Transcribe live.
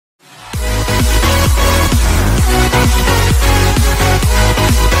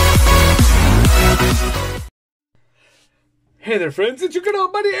there friends, it's your good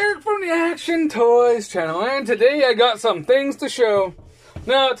old buddy Eric from the Action Toys channel, and today I got some things to show.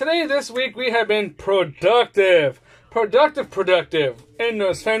 Now this week we have been productive in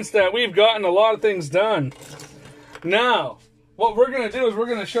the sense that we've gotten a lot of things done. Now, what we're going to do is we're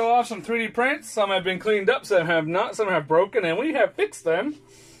going to show off some 3D prints. Some have been cleaned up, some have not, some have broken, and we have fixed them.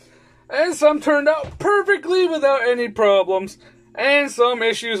 And some turned out perfectly without any problems. And some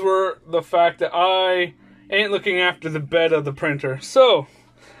issues were the fact that I ain't looking after the bed of the printer. So,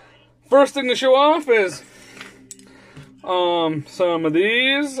 first thing to show off is some of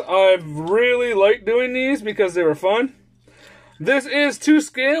these. I've really liked doing these because they were fun. This is to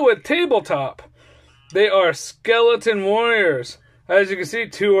scale with tabletop. They are skeleton warriors. As you can see,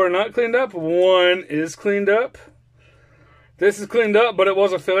 2 are not cleaned up. 1 is cleaned up. This is cleaned up, but it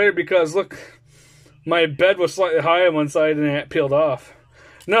was a failure because, look, my bed was slightly high on one side and it peeled off.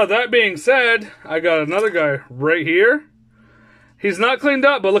 Now, that being said, I got another guy right here. He's not cleaned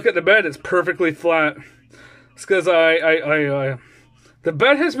up, but look at the bed. It's perfectly flat. It's because the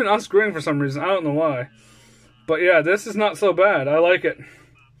bed has been unscrewing for some reason. I don't know why. But yeah, this is not so bad. I like it.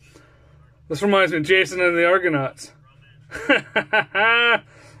 This reminds me of Jason and the Argonauts.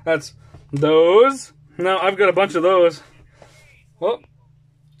 That's those. Now, I've got a bunch of those. Well,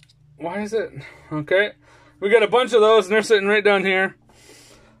 why is it? Okay. We got a bunch of those, and they're sitting right down here.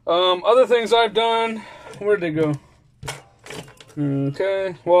 Other things I've done. Where'd they go?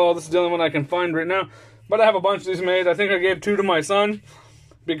 Okay. Well, this is the only one I can find right now. But I have a bunch of these made. I think I gave 2 to my son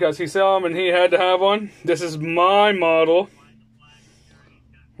because he saw them and he had to have one. This is my model.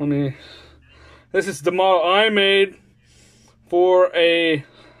 This is the model I made for a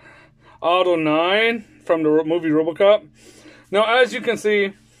Auto 9 from the movie RoboCop. Now, as you can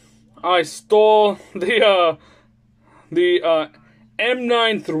see, I stole the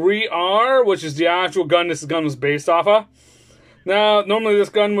M93R, which is the actual gun this gun was based off of. Now, normally this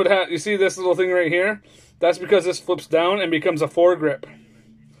gun would have, you see this little thing right here? That's because this flips down and becomes a foregrip.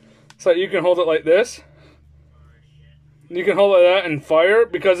 So you can hold it like this. You can hold it like that and fire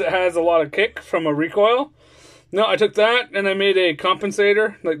because it has a lot of kick from a recoil. Now, I took that and I made a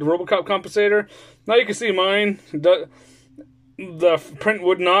compensator, like the RoboCop compensator. Now you can see mine, the print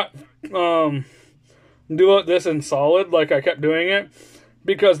would not do this in solid like I kept doing it,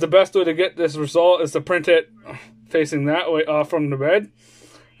 because the best way to get this result is to print it facing that way off from the bed.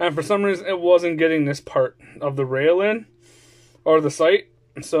 And for some reason it wasn't getting this part of the rail in, or the sight.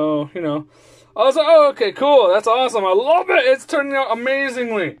 So, you know, I was like, oh, okay, cool, that's awesome, I love it, it's turning out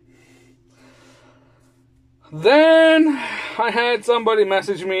amazingly. Then I had somebody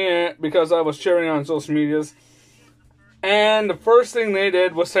message me because I was sharing on social medias, and the first thing they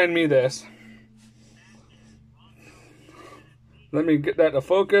did was send me this. Let me get that to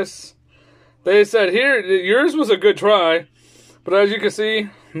focus. They said, here, yours was a good try, but as you can see,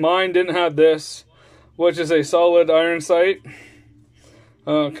 mine didn't have this, which is a solid iron sight.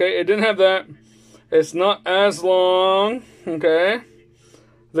 Okay, it didn't have that. It's not as long, okay.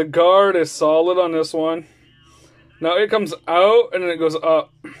 The guard is solid on this one. Now, it comes out and then it goes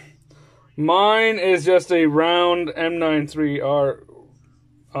up. Mine is just a round M93R,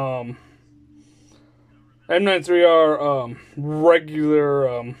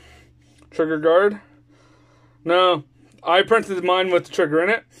 regular trigger guard. Now, I printed mine with the trigger in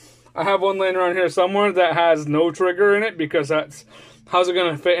it. I have one laying around here somewhere that has no trigger in it because that's, how's it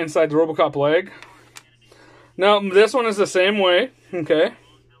going to fit inside the RoboCop leg? Now, this one is the same way, okay.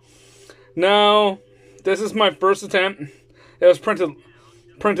 Now, this is my first attempt. It was printed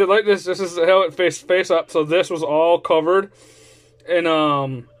like this. This is how it face up. So this was all covered in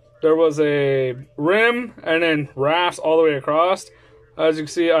there was a rim and then rafts all the way across. As you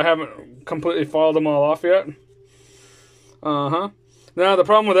can see, I haven't completely filed them all off yet. Now the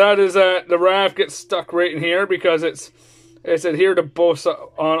problem with that is that the raft gets stuck right in here because it's adhered to both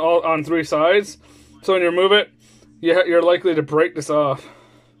on 3 sides. So when you remove it, you're likely to break this off,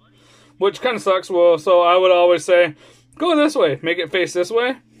 which kind of sucks. Well, so I would always say, go this way, make it face this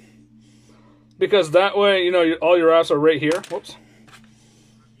way, because that way, you know, all your rafts are right here. Whoops.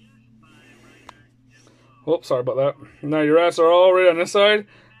 Whoops, sorry about that. Now your rafts are all right on this side,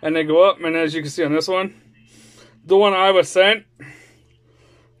 and they go up, and as you can see on this one, the one I was sent,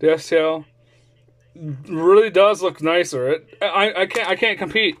 the STL, really does look nicer. I can't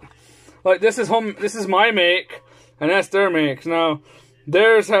compete. Like, this is my make, and that's their make. Now,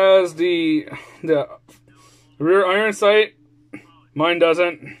 theirs has the rear iron sight. Mine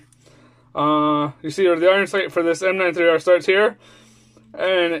doesn't. You see the iron sight for this M93R starts here,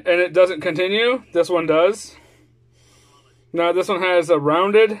 and it doesn't continue. This one does. Now, this one has a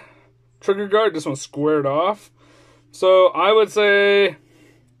rounded trigger guard. This one's squared off. So I would say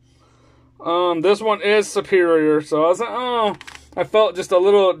this one is superior. So I was like, oh, I felt just a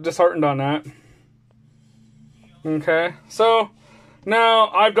little disheartened on that. Okay, so now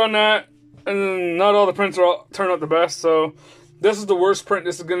I've done that, and not all the prints turn out the best. So this is the worst print.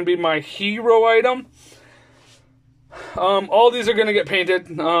 This is going to be my hero item. All these are going to get painted.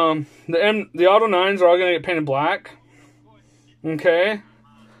 The Auto 9s are all going to get painted black. Okay.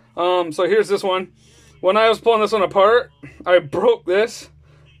 So here's this one. When I was pulling this one apart, I broke this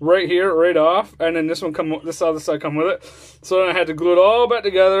right here, right off, and then this other side come with it. So then I had to glue it all back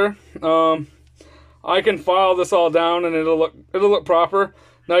together. I can file this all down, and it'll look proper.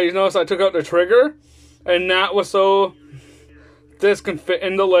 Now you notice I took out the trigger, and that was so this can fit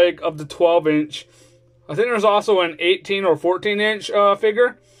in the leg of the 12-inch. I think there's also an 18 or 14-inch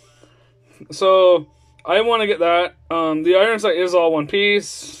figure. So I want to get that. The iron sight is all one piece,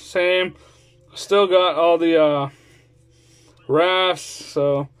 same. Still got all the rafts,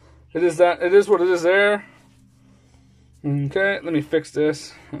 so it is that. It is what it is there. Okay, let me fix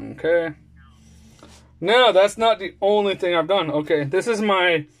this. Okay. No, that's not the only thing I've done. Okay, this is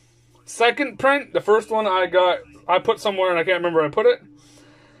my second print. The first one I put somewhere and I can't remember where I put it.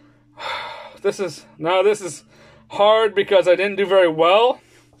 This is hard because I didn't do very well,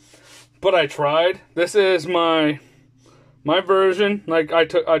 but I tried. This is my version. Like I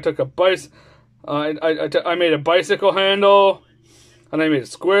took a I made a bicycle handle, and I made a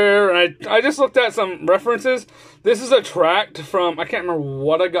square, and I just looked at some references. This is a tract from, I can't remember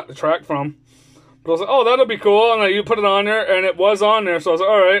what I got the tract from, but I was like, oh, that'll be cool, and you put it on there, and it was on there, so I was like,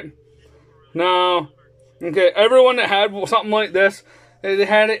 alright. Now, okay, everyone that had something like this, they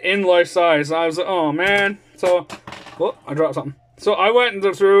had it in life size. I was like, oh man. So, well, I dropped something. So I went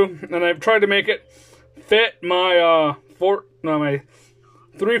through and I tried to make it fit my my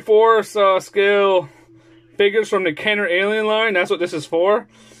 3/4 scale figures from the Kenner Alien line. That's what this is for.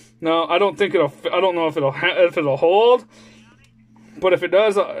 Now I don't think I don't know if it'll hold. But if it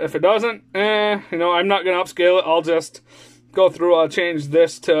does, if it doesn't, you know, I'm not gonna upscale it. I'll just go through. I'll change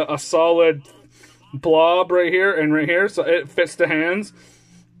this to a solid blob right here and right here, so it fits the hands,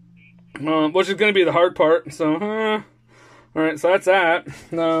 which is going to be the hard part. So all right, so that's that.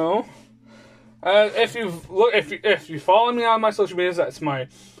 Now if you follow me on my social medias, that's my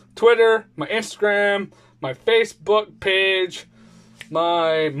Twitter, my Instagram, my Facebook page,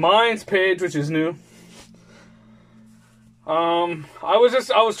 my Minds page, which is new. I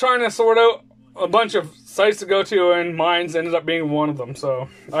was trying to sort out a bunch of sites to go to, and Minds ended up being one of them. So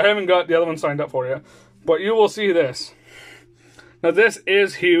I haven't got the other one signed up for yet, but you will see this. Now this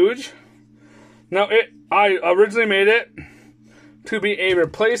is huge. Now I originally made it to be a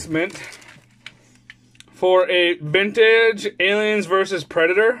replacement for a vintage Aliens vs.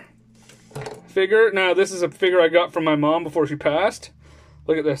 Predator figure. Now this is a figure I got from my mom before she passed.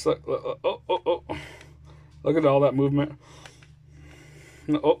 Look at this. Look, oh. Look at all that movement.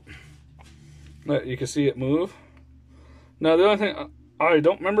 Oh. You can see it move. Now the only thing, I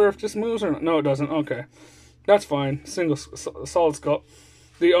don't remember if this moves or not. No, it doesn't. Okay, that's fine. Solid sculpt.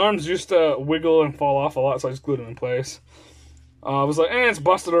 The arms used to wiggle and fall off a lot, so I just glued them in place. I was like, it's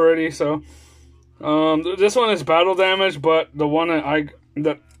busted already. So this one is battle damaged, but the one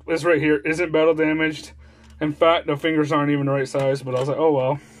that is right here isn't battle damaged. In fact, the fingers aren't even the right size. But I was like, oh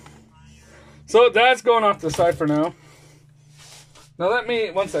well. So that's going off to the side for now. Now let me,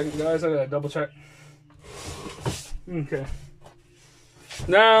 1 second guys, I gotta double check. Okay.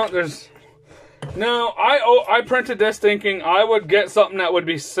 Now I printed this thinking I would get something that would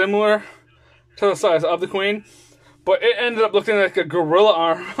be similar to the size of the Queen, but it ended up looking like a gorilla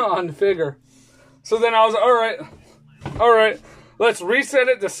arm on the figure. So then I was like, alright, let's reset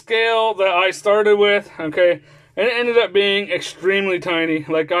it to scale that I started with, okay? And it ended up being extremely tiny.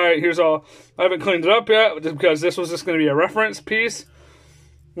 Like, alright, here's all. I haven't cleaned it up yet, just because this was just going to be a reference piece.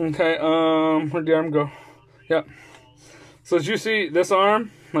 Okay, where'd the arm go? Yep. So as you see, this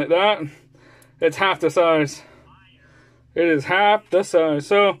arm, like that, it's half the size. It is half the size.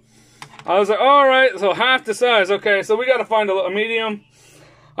 So, I was like, alright, so half the size. Okay, so we got to find a medium.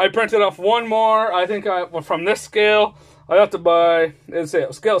 I printed off one more. I think from this scale, I have to buy, say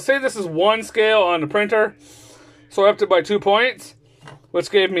this is one scale on the printer. So I have to buy 2 points,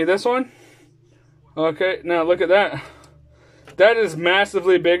 which gave me this one. Okay, now look at that. That is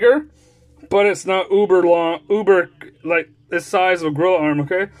massively bigger, but it's not uber long, like this size of a gorilla arm,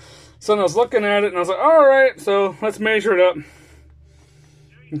 okay? So I was looking at it, and I was like, alright, so let's measure it up.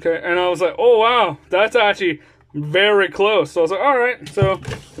 Okay, and I was like, oh wow, that's actually very close. So I was like, alright, so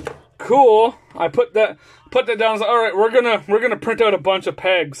cool. I put that down. I was like, alright, we're gonna print out a bunch of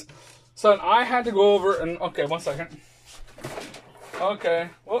pegs. So I had to go over and, okay, 1 second. Okay,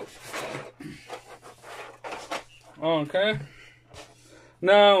 whoop. Okay.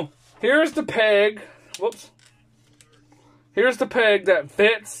 Now, here's the peg. Whoops. Here's the peg that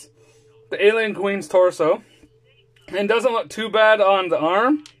fits the Alien Queen's torso. And doesn't look too bad on the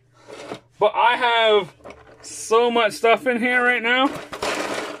arm. But I have so much stuff in here right now.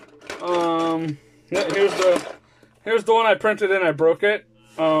 Here's the one I printed and I broke it.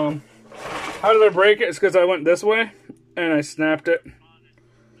 How did I break it? It's because I went this way and I snapped it.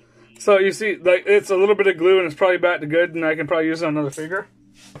 So you see, like, it's a little bit of glue and it's probably back to good, and I can probably use it on another figure.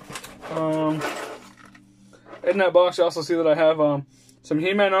 In that box, you also see that I have some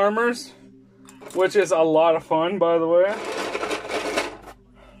He-Man armors, which is a lot of fun, by the way.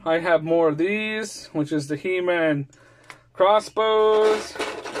 I have more of these, which is the He-Man crossbows.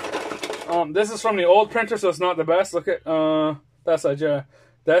 This is from the old printer, so it's not the best. Look at that side, yeah.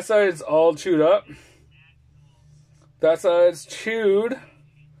 That side's all chewed up. That side's chewed.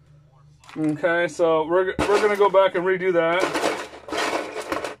 Okay, so we're gonna go back and redo that.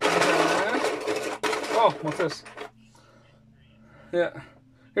 Okay. Oh, what's this? Yeah.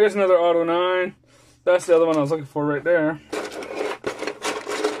 Here's another Auto 9. That's the other one I was looking for right there.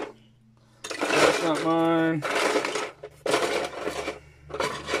 That's not mine.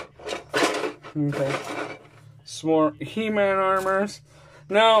 Okay. Some more He-Man armors.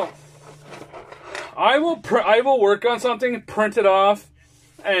 Now, I will work on something, print it off,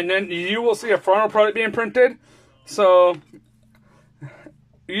 and then you will see a final product being printed. So,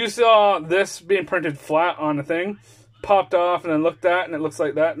 you saw this being printed flat on the thing, popped off, and then looked at, and it looks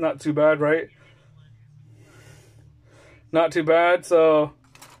like that. Not too bad, right? Not too bad. So,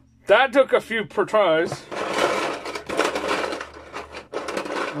 that took a few tries.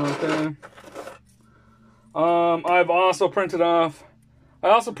 Okay. I've also printed off. I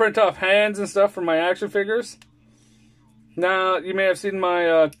also print off hands and stuff for my action figures. Now, you may have seen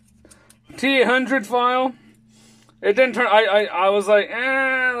my T100 file. It didn't turn. I was like,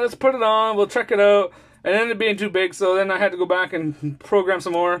 let's put it on. We'll check it out. And it ended up being too big, so then I had to go back and program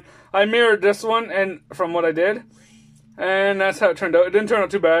some more. I mirrored this one and from what I did, and that's how it turned out. It didn't turn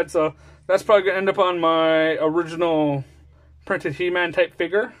out too bad, so that's probably gonna end up on my original printed He-Man type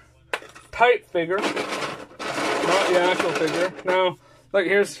figure. Not the actual figure. Now, like,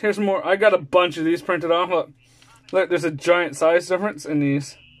 here's more. I got a bunch of these printed off. Look, there's a giant size difference in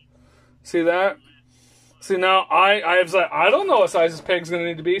these. See that? See, now I was like, I don't know what size this pig's gonna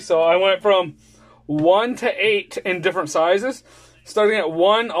need to be, so I went from 1 to 8 in different sizes, starting at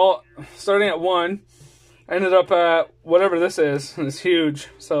 1, ended up at whatever this is, and it's huge.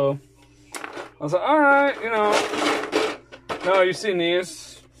 So I was like, all right, you know. Now you've seen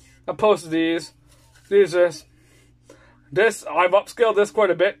these. I posted these. This I've upscaled this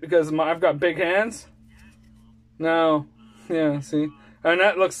quite a bit because I've got big hands. Now, yeah, see, and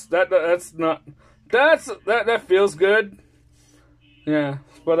that looks that feels good. Yeah,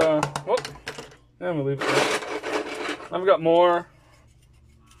 but whoop. I'm gonna leave it there. I've got more.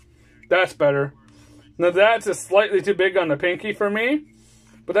 That's better. Now that's just slightly too big on the pinky for me,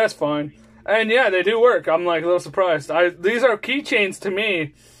 but that's fine. And yeah, they do work. I'm like a little surprised. These are keychains to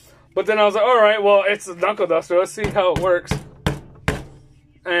me, but then I was like, all right, well, it's a knuckle duster. Let's see how it works.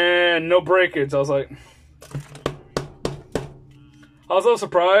 And no breakage. I was like, I was a little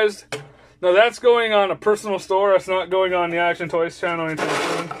surprised. Now that's going on a personal store. It's not going on the Action Toys channel anytime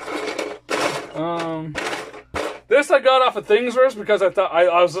soon. This I got off of Thingiverse because I thought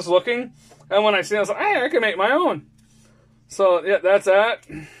I was just looking, and when I seen it, I was like, hey, I can make my own. So yeah, that's that.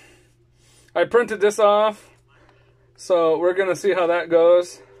 I printed this off, so we're gonna see how that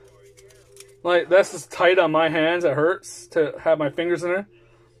goes. Like, that's just tight on my hands. It hurts to have my fingers in there.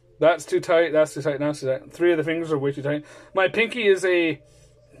 That's too tight. That's too tight. Now it's too tight. 3 of the fingers are way too tight. My pinky is a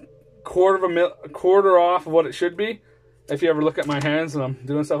quarter off of what it should be. If you ever look at my hands and I'm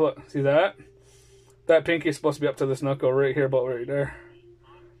doing stuff, look, see that? That pinky is supposed to be up to this knuckle right here, about right there.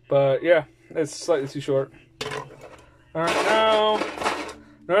 But yeah, it's slightly too short. All right, now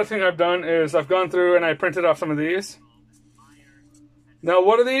another thing I've done is I've gone through and I printed off some of these. Now,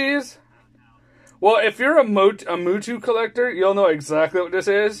 what are these? Well, if you're a Mutu collector, you'll know exactly what this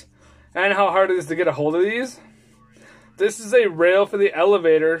is and how hard it is to get a hold of these. This is a rail for the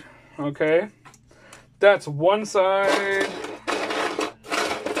elevator, okay? That's one side.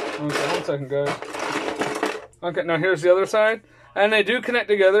 Okay, 1 second, guys. Okay, now here's the other side. And they do connect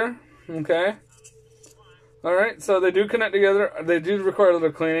together, okay? Alright, so they do connect together. They do require a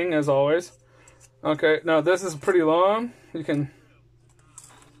little cleaning, as always. Okay, now this is pretty long. You can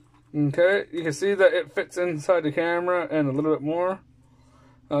see that it fits inside the camera and a little bit more.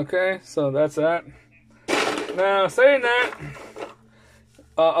 Okay, so that's that. Now, saying that,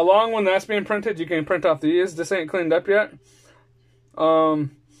 along when that's being printed, you can print off these. This ain't cleaned up yet.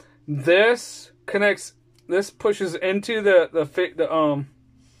 This connects. This pushes into the what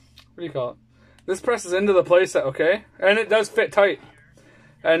do you call it? This presses into the playset, okay, and it does fit tight.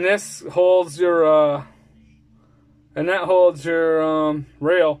 And this holds your and that holds your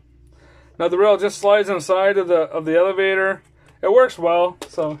rail. Now the rail just slides on the side of the elevator. It works well,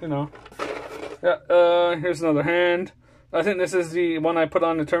 so you know. Yeah. Here's another hand. I think this is the one I put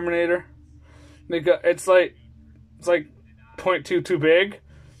on the Terminator. It's like 0.2 too big,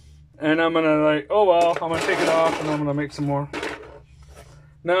 and I'm gonna oh well, I'm gonna take it off and I'm gonna make some more.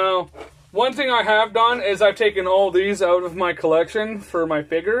 Now, one thing I have done is I've taken all these out of my collection for my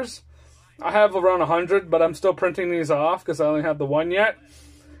figures. I have around 100, but I'm still printing these off because I only have the one yet.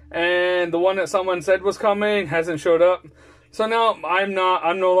 And the one that someone said was coming hasn't showed up. So now I'm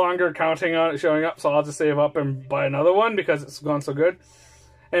no longer counting on it showing up, so I'll just save up and buy another one because it's gone so good.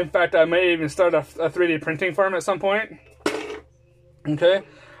 In fact, I may even start a 3D printing farm at some point. Okay?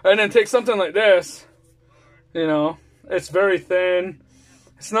 And then take something like this. You know, it's very thin.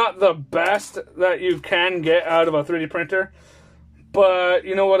 It's not the best that you can get out of a 3D printer. But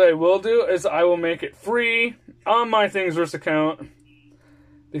you know what I will do is I will make it free on my Thingiverse account.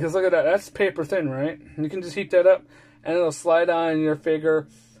 Because look at that, that's paper thin, right? You can just heat that up and it'll slide on your figure.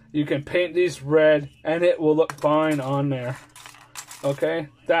 You can paint these red and it will look fine on there. Okay,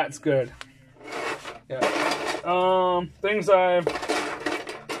 that's good. Yeah. Things I've...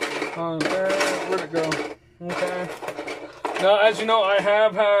 where'd it go? Okay. Now, as you know, I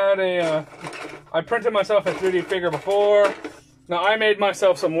have had a... I printed myself a 3D figure before. Now, I made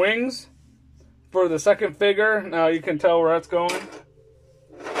myself some wings for the second figure. Now, you can tell where that's going.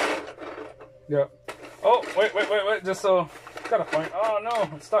 Yeah. Oh, wait. Just so... Gotta find... Oh, no.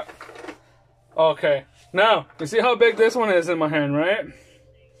 It's stuck. Okay. Now, you see how big this one is in my hand, right?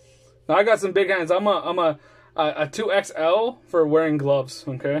 Now, I got some big hands. I'm a 2XL for wearing gloves,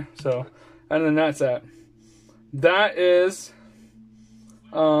 okay? So, and then that's that. That is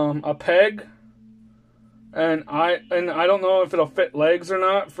a peg. And I don't know if it'll fit legs or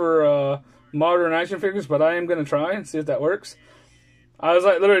not for modern action figures, but I am gonna try and see if that works. I was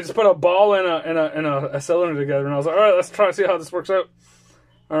like literally just put a ball in a cylinder together, and I was like, all right, let's try to see how this works out.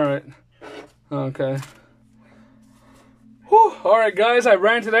 All right, okay. Whew. All right, guys, I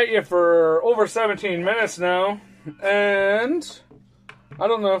ranted at you for over 17 minutes now, and I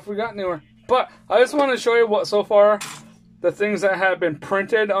don't know if we got anywhere, but I just want to show you what so far the things that have been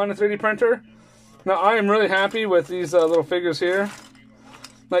printed on the 3D printer. Now, I am really happy with these little figures here.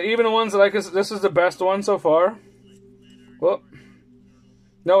 Now, even the ones that this is the best one so far. Well,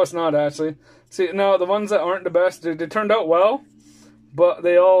 no, it's not actually. See, no, the ones that aren't the best, they turned out well, but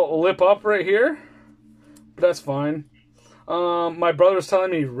they all lip up right here. But that's fine. My brother's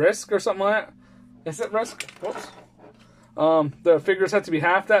telling me Risk or something like that. Is it Risk? Whoops. The figures have to be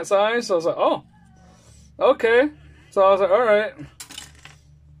half that size, so I was like, oh, okay. So I was like, all right.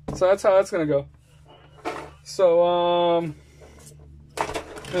 So that's how that's gonna go. So, I'm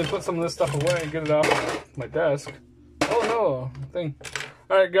gonna put some of this stuff away and get it off my desk. Oh no, thing.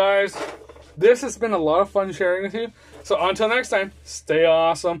 Alright guys, this has been a lot of fun sharing with you. So until next time, stay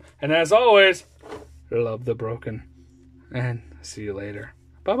awesome. And as always, love the broken. And see you later.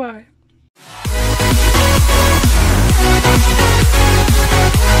 Bye-bye.